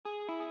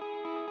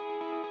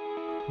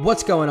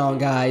What's going on,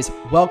 guys?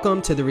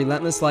 Welcome to the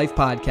Relentless Life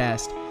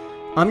Podcast.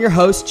 I'm your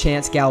host,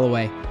 Chance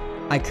Galloway.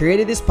 I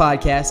created this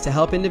podcast to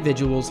help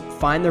individuals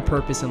find their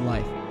purpose in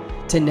life,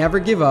 to never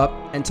give up,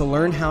 and to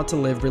learn how to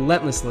live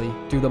relentlessly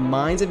through the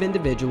minds of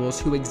individuals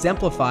who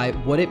exemplify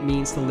what it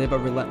means to live a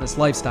relentless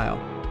lifestyle.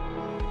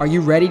 Are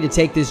you ready to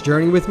take this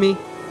journey with me?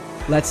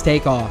 Let's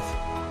take off.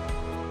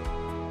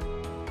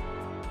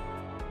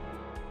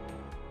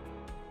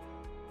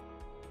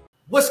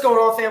 What's going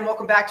on, fam?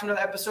 Welcome back to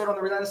another episode on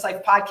the Relentless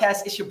Life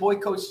Podcast. It's your boy,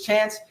 Coach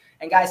Chance.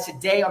 And guys,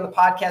 today on the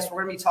podcast,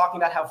 we're going to be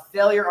talking about how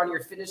failure on your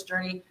fitness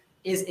journey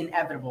is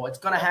inevitable. It's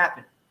going to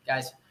happen,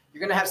 guys. You're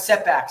going to have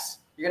setbacks.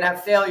 You're going to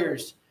have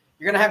failures.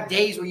 You're going to have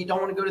days where you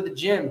don't want to go to the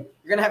gym.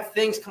 You're going to have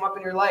things come up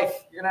in your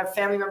life. You're going to have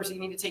family members that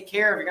you need to take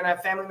care of. You're going to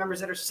have family members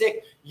that are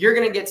sick. You're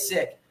going to get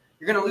sick.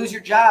 You're going to lose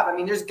your job. I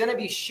mean, there's going to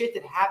be shit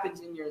that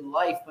happens in your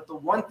life. But the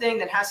one thing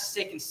that has to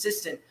stay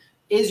consistent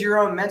is your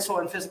own mental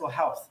and physical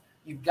health.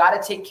 You've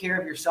got to take care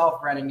of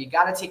yourself, Brennan. You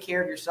got to take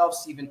care of yourself,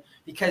 Stephen,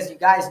 because you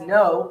guys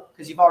know,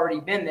 because you've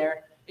already been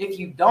there, if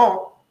you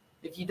don't,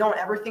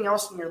 everything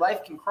else in your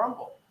life can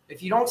crumble.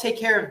 If you don't take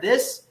care of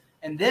this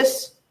and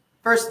this,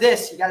 first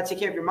this, you got to take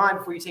care of your mind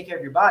before you take care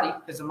of your body,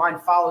 because the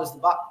mind follows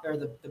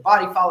the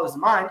body follows the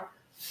mind.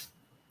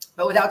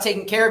 But without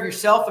taking care of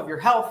yourself, of your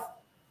health,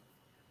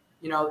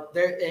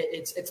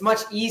 it's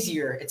much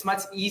easier. It's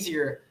much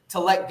easier to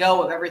let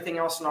go of everything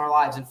else in our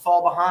lives and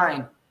fall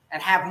behind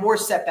and have more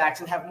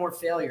setbacks and have more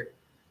failure.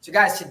 So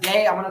guys,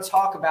 today I'm going to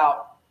talk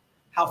about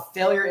how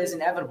failure is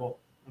inevitable,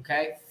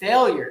 okay?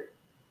 Failure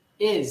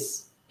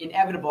is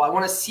inevitable. I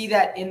want to see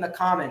that in the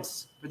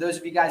comments. For those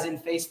of you guys in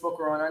Facebook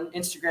or on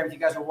Instagram, if you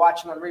guys are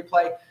watching on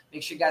replay,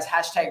 make sure you guys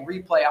hashtag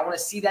replay. I want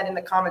to see that in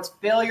the comments.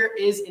 Failure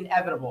is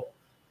inevitable.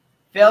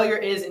 Failure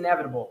is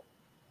inevitable.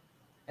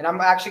 And I'm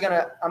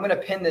going to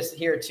pin this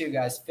here too,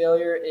 guys.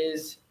 Failure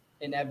is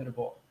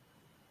inevitable.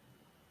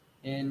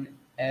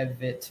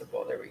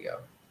 Inevitable. There we go.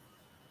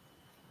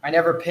 I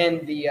never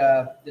pinned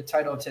the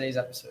title of today's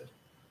episode.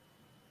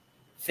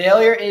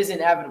 Failure is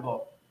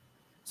inevitable.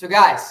 So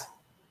guys,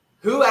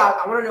 I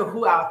want to know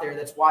who out there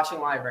that's watching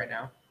live right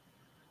now,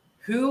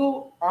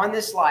 who on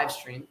this live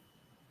stream,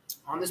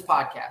 on this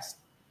podcast,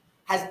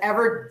 has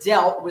ever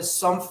dealt with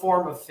some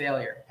form of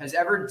failure, has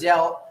ever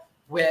dealt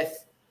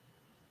with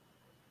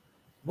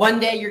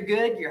one day you're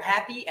good, you're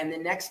happy, and the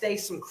next day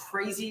some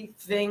crazy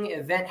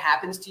event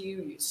happens to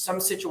you, some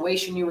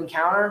situation you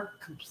encounter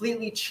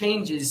completely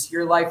changes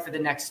your life for the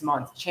next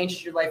month,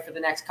 changes your life for the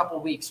next couple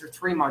of weeks or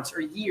 3 months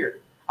or a year.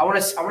 I want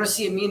to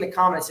see me in the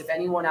comments if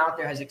anyone out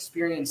there has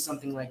experienced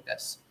something like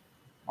this.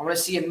 I want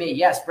to see me.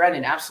 Yes,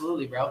 Brendan,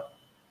 absolutely, bro.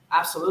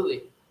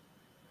 Absolutely.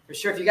 For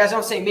sure. If you guys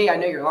don't say me, I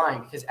know you're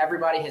lying, because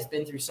everybody has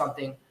been through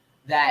something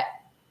that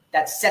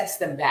sets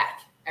them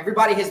back.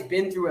 Everybody has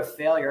been through a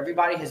failure.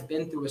 Everybody has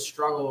been through a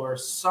struggle or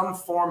some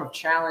form of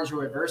challenge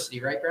or adversity,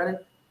 right, Brennan?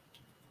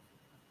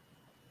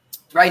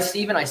 Right,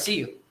 Stephen? I see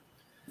you.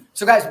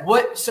 So, guys,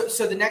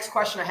 so the next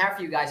question I have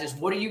for you guys is,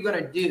 what are you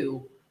going to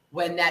do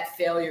when that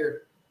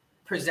failure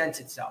presents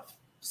itself?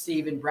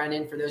 Stephen,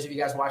 Brennan, for those of you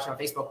guys watching on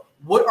Facebook,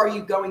 what are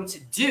you going to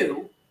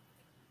do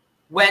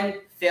when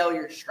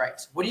failure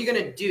strikes? What are you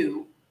going to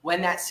do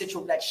when that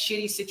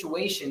shitty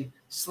situation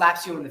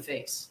slaps you in the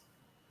face?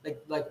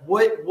 Like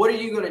what are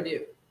you going to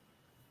do?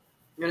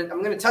 I'm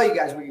going to tell you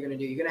guys what you're going to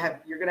do.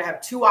 You're going to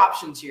have two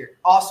options here.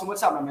 Austin,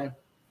 what's up, my man?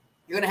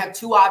 You're going to have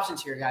two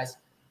options here, guys.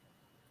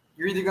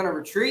 You're either going to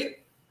retreat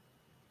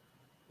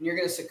and you're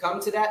going to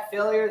succumb to that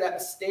failure, that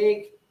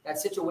mistake, that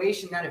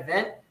situation, that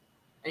event,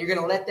 and you're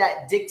going to let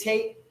that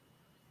dictate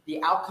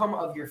the outcome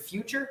of your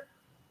future,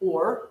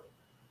 or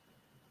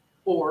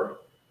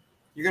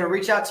you're going to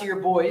reach out to your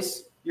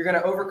boys. You're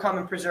going to overcome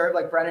and preserve,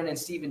 like Brennan and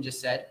Steven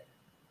just said.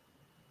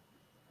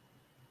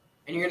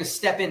 And you're going to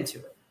step into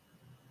it.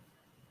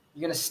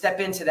 You're going to step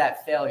into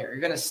that failure.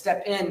 You're going to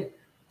step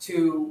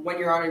into when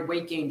you're on a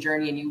weight gain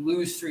journey and you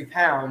lose 3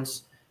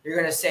 pounds. You're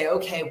going to say,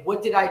 okay,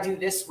 what did I do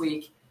this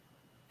week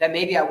that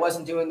maybe I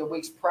wasn't doing the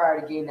weeks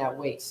prior to gain that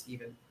weight,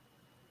 Stephen?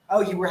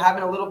 Oh, you were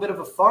having a little bit of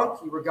a funk.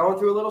 You were going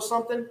through a little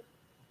something.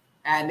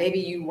 And maybe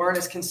you weren't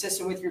as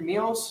consistent with your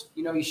meals.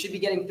 You should be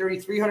getting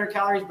 3,300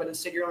 calories, but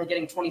instead you're only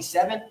getting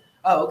 27.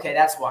 Oh, okay,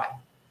 that's why.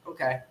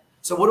 Okay.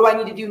 So what do I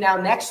need to do now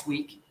next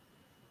week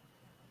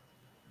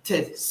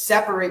to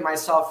separate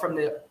myself from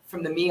the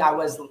me I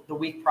was the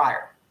week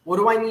prior? What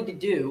do I need to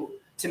do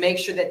to make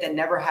sure that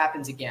never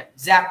happens again?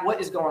 Zach,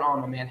 what is going on,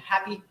 my man?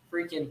 Happy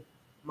freaking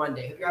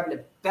Monday. Hope you're having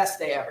the best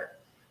day ever.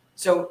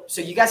 So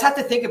you guys have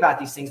to think about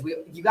these things.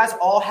 You guys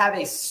all have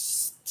a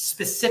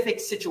specific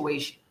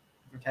situation,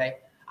 okay?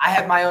 I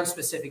have my own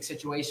specific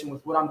situation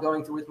with what I'm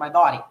going through with my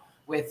body,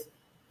 with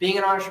being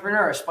an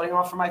entrepreneur, splitting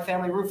off from my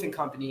family roofing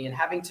company and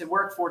having to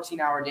work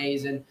 14-hour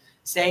days and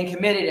staying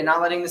committed and not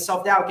letting the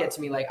self-doubt get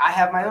to me. Like, I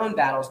have my own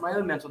battles, my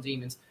own mental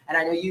demons. And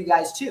I know you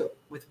guys too,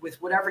 with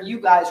whatever you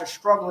guys are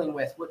struggling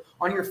with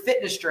on your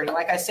fitness journey.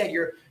 Like I said,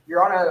 you're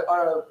on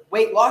a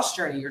weight loss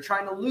journey. You're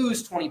trying to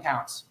lose 20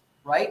 pounds,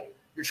 right?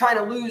 You're trying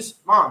to lose,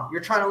 Mom,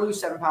 you're trying to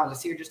lose 7 pounds.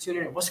 I see you're just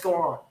tuning in. What's going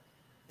on?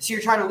 I see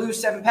you're trying to lose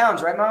 7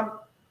 pounds, right, Mom?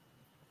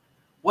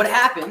 What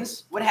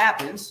happens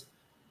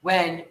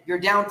when you're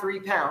down 3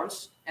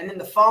 pounds and then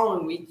the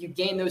following week you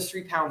gain those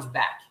 3 pounds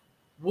back?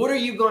 What are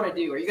you going to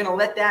do? Are you going to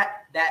let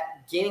that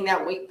gaining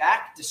that weight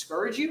back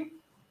discourage you?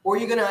 Or are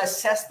you going to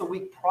assess the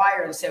week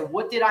prior and say,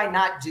 what did I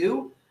not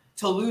do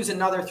to lose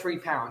another 3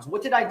 pounds?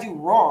 What did I do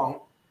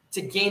wrong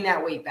to gain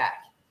that weight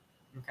back?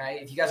 Okay.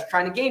 If you guys are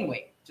trying to gain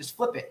weight, just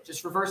flip it.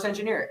 Just reverse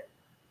engineer it.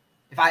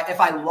 If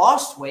I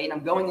lost weight and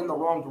I'm going in the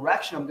wrong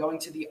direction, I'm going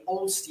to the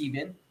old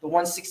Steven, the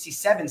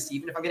 167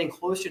 Steven. If I'm getting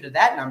closer to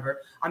that number,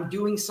 I'm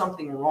doing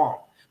something wrong.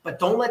 But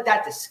don't let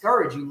that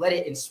discourage you. Let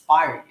it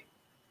inspire you.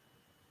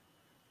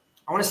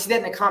 I want to see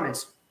that in the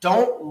comments.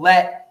 Don't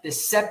let the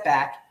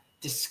setback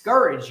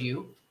discourage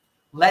you.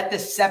 Let the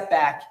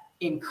setback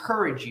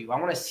encourage you. I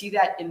want to see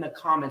that in the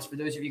comments for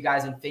those of you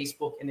guys on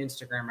Facebook and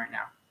Instagram right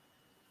now.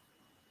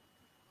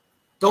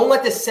 Don't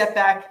let the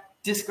setback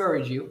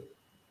discourage you.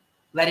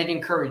 Let it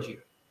encourage you.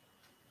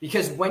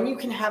 Because when you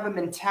can have a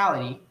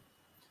mentality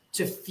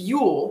to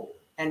fuel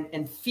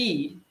and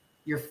feed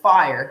your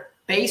fire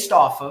based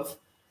off of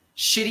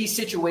shitty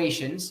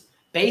situations,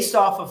 based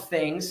off of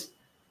things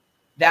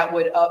that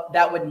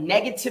would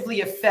negatively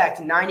affect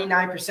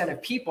 99%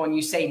 of people, and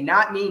you say,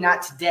 not me,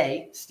 not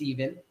today,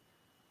 Steven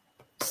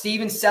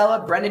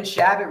Sella, Brendan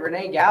Shabbat,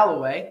 Renee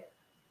Galloway,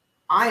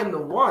 I am the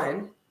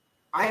one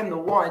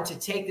to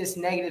take this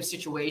negative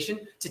situation,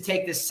 to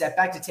take this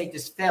setback, to take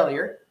this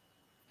failure,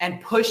 and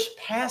push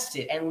past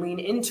it and lean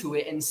into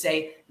it and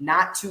say,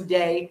 not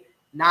today,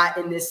 not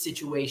in this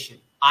situation.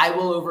 I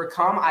will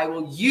overcome. I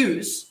will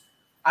use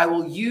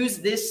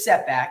this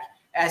setback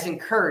as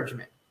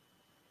encouragement.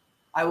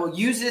 I will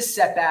use this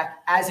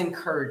setback as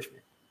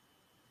encouragement.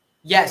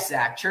 Yes,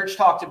 Zach, church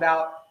talked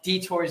about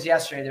detours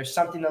yesterday. There's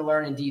something to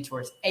learn in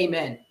detours.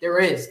 Amen. There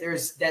is.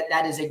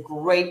 That is a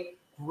great,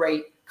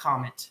 great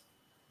comment.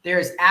 There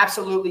is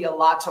absolutely a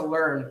lot to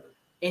learn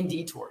in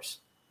detours.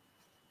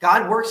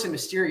 God works in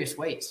mysterious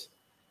ways.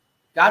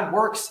 God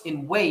works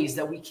in ways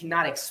that we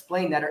cannot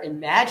explain, that are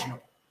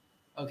imaginable.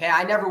 Okay,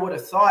 I never would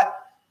have thought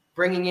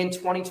bringing in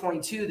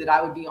 2022 that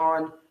I would be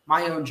on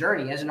my own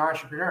journey as an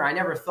entrepreneur. I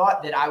never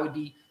thought that I would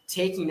be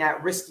taking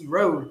that risky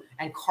road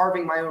and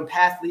carving my own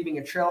path, leaving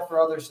a trail for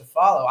others to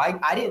follow.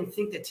 I didn't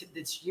think that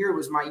this year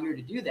was my year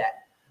to do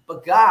that.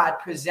 But God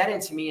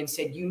presented to me and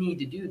said, you need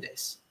to do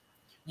this.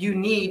 You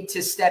need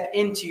to step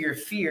into your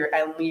fear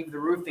and leave the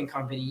roofing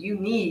company. You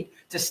need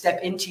to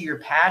step into your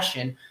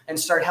passion and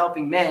start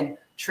helping men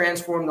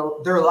transform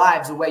their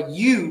lives the way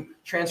you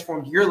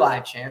transformed your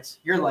life chance.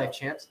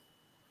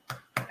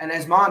 And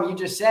as Mom, you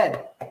just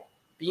said,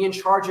 be in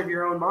charge of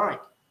your own mind.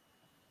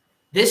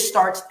 This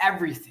starts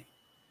everything.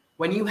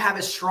 When you have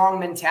a strong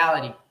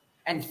mentality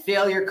and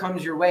failure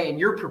comes your way and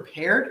you're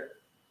prepared,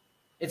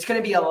 it's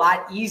going to be a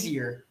lot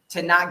easier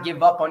to not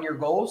give up on your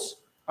goals,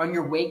 on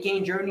your weight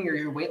gain journey or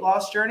your weight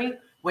loss journey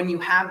when you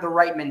have the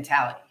right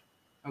mentality,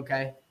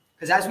 okay?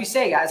 Because as I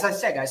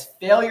said, guys,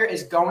 failure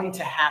is going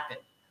to happen.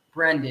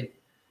 Brendan,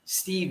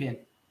 Steven,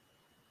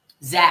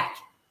 Zach,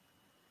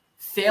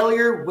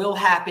 failure will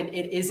happen.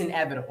 It is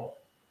inevitable.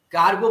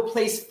 God will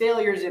place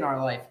failures in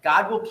our life.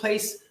 God will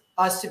place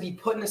us to be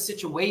put in a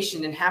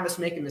situation and have us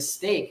make a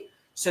mistake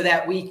so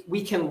that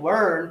we can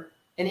learn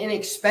an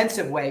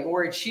inexpensive way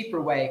or a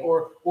cheaper way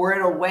or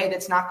in a way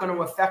that's not going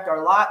to affect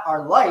our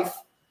life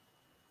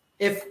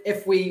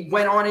if we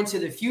went on into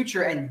the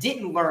future and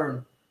didn't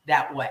learn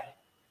that way.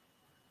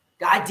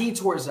 God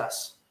detours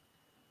us.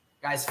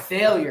 Guys,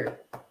 failure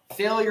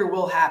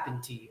will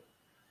happen to you.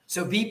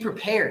 So be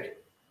prepared.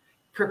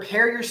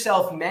 Prepare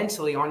yourself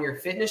mentally on your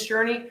fitness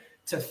journey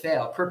to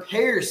fail.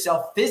 Prepare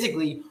yourself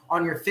physically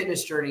on your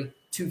fitness journey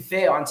to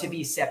fail and to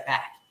be set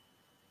back.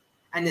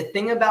 And the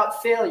thing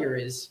about failure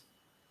is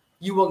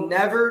you will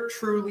never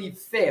truly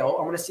fail.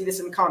 I want to see this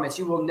in the comments.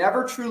 You will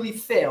never truly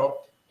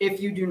fail if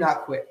you do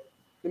not quit.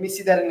 Let me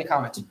see that in the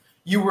comments.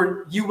 You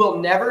will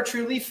never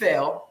truly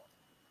fail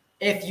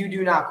if you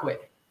do not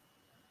quit.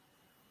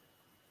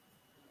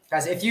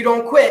 Guys, if you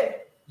don't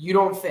quit, you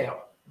don't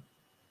fail.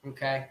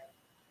 Okay?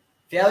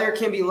 Failure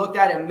can be looked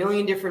at a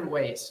million different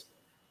ways.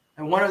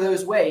 And one of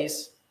those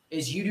ways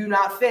is you do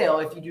not fail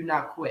if you do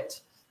not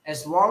quit.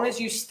 As long as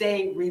you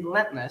stay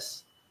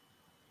relentless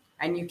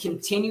and you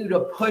continue to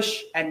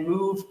push and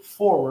move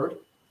forward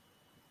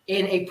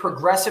in a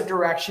progressive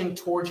direction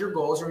towards your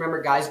goals.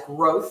 Remember, guys,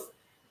 growth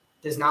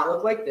does not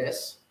look like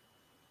this.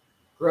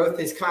 Growth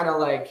is kind of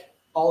like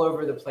all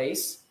over the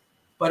place.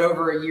 But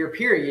over a year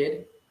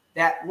period,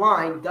 that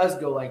line does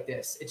go like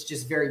this. It's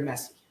just very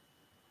messy.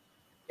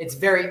 It's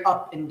very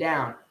up and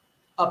down,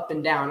 up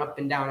and down, up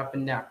and down, up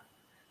and down.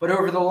 But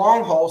over the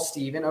long haul,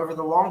 Steven, over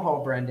the long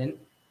haul, Brendan,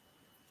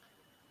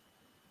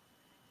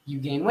 you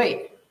gain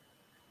weight.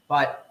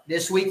 But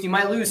this week you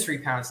might lose 3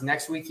 pounds.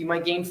 Next week you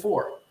might gain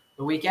 4.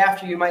 The week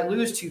after you might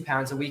lose 2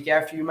 pounds. The week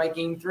after you might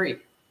gain 3.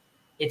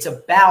 It's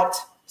about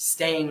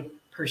staying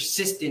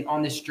persistent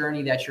on this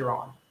journey that you're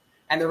on.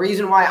 And the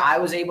reason why I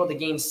was able to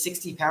gain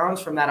 60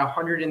 pounds from that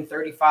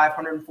 135,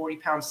 140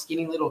 pound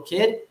skinny little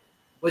kid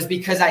was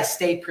because I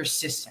stayed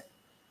persistent.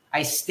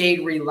 I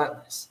stayed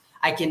relentless.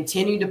 I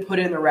continued to put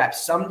in the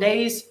reps. Some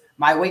days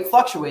My weight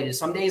fluctuated.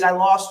 Some days I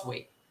lost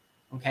weight.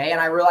 Okay. And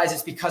I realized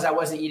it's because I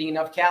wasn't eating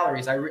enough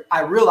calories.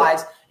 I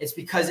realized it's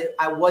because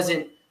I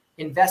wasn't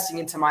investing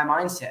into my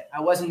mindset.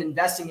 I wasn't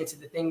investing into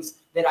the things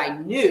that I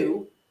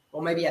knew.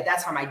 Well, maybe at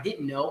that time I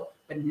didn't know,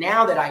 but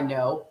now that I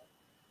know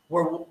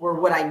were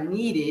what I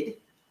needed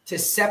to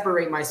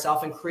separate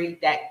myself and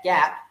create that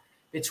gap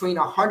between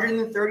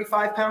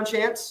 135 pound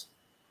chance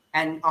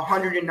and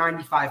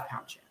 195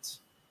 pound chance.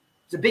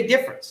 It's a big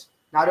difference,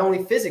 not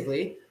only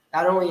physically,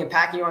 not only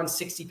impacting you on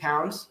 60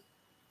 pounds,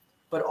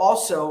 but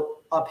also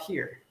up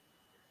here.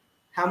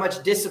 How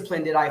much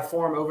discipline did I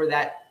form over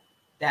that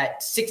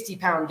 60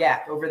 pound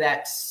gap, over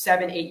that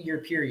 7-8 year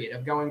period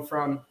of going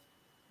from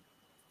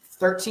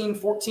 13,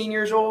 14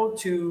 years old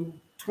to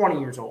 20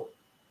 years old?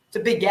 It's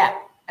a big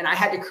gap. And I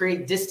had to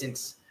create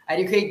distance. I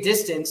had to create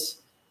distance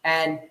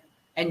and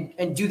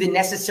do the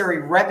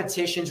necessary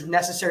repetitions,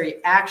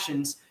 necessary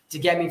actions to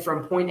get me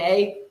from point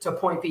A to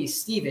point B.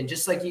 Steven,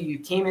 just like you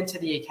came into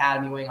the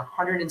academy weighing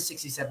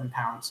 167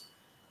 pounds.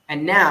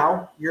 And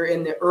now you're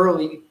in the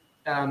early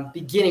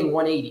beginning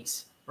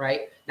 180s,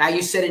 right? Now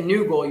you set a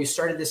new goal. You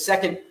started the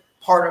second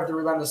part of the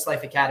Relentless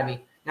Life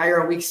Academy. Now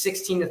you're on week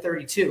 16 to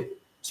 32.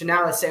 So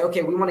now let's say,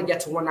 okay, we want to get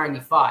to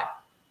 195.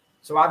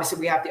 So obviously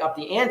we have to up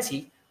the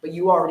ante, but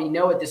you already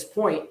know at this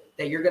point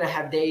that you're going to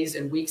have days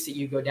and weeks that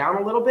you go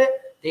down a little bit,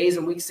 days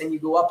and weeks and you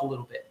go up a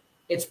little bit.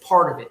 It's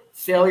part of it.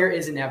 Failure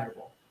is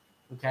inevitable.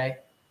 Okay.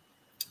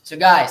 So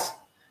guys,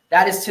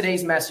 that is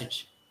today's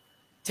message.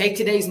 Take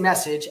today's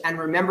message and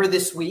remember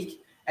this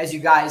week as you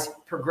guys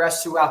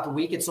progress throughout the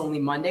week. It's only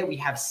Monday. We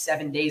have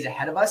 7 days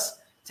ahead of us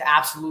to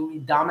absolutely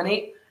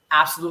dominate,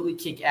 absolutely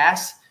kick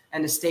ass,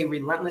 and to stay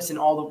relentless in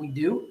all that we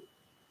do.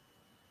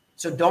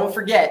 So don't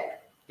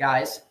forget,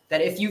 guys,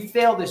 that if you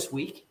fail this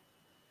week,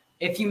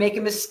 if you make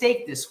a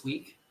mistake this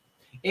week,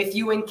 if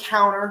you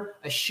encounter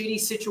a shitty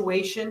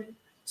situation,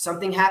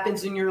 something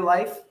happens in your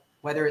life,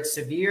 whether it's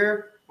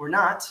severe or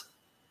not,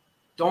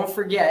 don't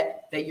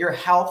forget that your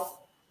health,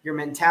 your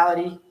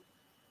mentality,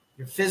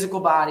 your physical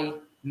body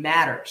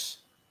matters.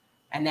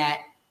 And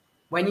that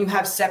when you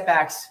have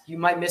setbacks, you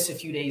might miss a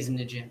few days in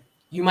the gym.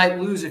 You might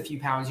lose a few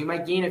pounds. You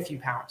might gain a few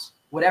pounds,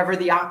 whatever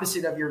the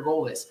opposite of your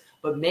goal is.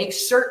 But make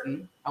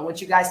certain, I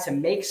want you guys to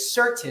make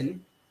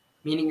certain,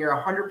 meaning you're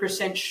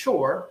 100%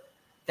 sure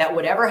that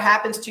whatever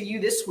happens to you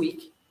this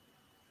week,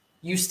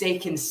 you stay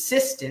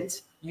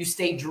consistent, you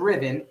stay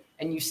driven,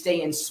 and you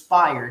stay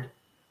inspired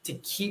to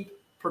keep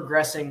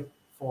progressing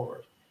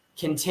forward.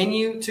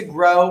 Continue to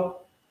grow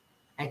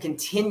and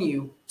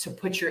continue to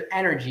put your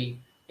energy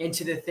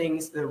into the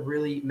things that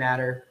really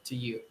matter to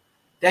you.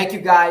 Thank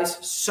you guys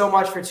so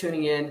much for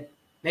tuning in.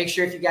 Make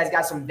sure if you guys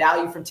got some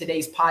value from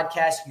today's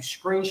podcast, you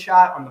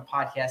screenshot on the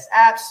podcast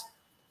apps,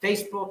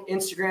 Facebook,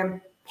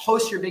 Instagram,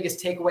 post your biggest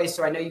takeaway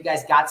so I know you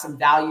guys got some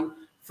value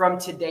from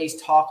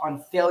today's talk on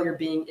failure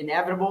being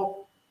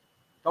inevitable.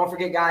 Don't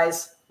forget,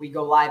 guys, we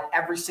go live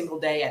every single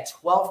day at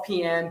 12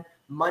 p.m.,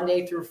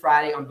 Monday through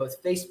Friday on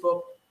both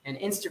Facebook and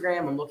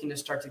Instagram. I'm looking to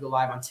start to go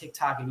live on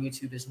TikTok and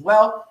YouTube as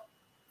well.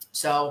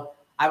 So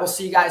I will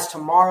see you guys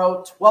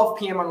tomorrow, 12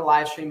 p.m. on the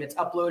live stream. It's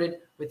uploaded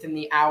within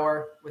an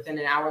hour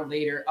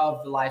later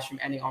of the live stream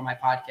ending on my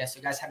podcast.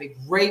 So guys, have a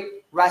great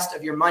rest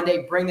of your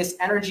Monday. Bring this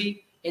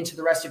energy into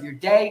the rest of your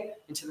day,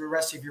 into the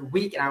rest of your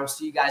week, and I will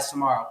see you guys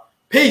tomorrow.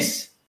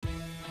 Peace.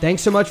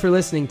 Thanks so much for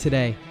listening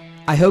today.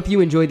 I hope you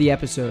enjoyed the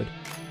episode.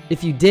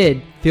 If you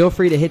did, feel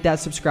free to hit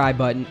that subscribe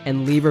button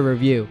and leave a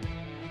review.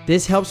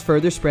 This helps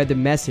further spread the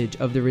message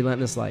of the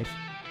Relentless Life.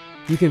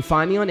 You can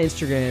find me on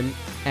Instagram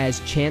as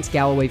Chance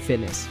Galloway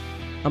Fitness.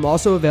 I'm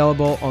also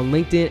available on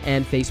LinkedIn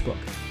and Facebook.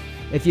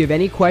 If you have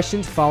any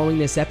questions following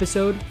this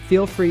episode,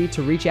 feel free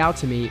to reach out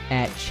to me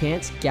at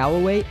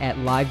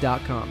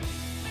chancegalloway@live.com.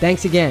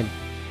 Thanks again.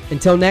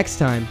 Until next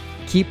time,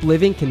 keep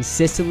living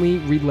consistently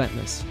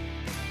relentless.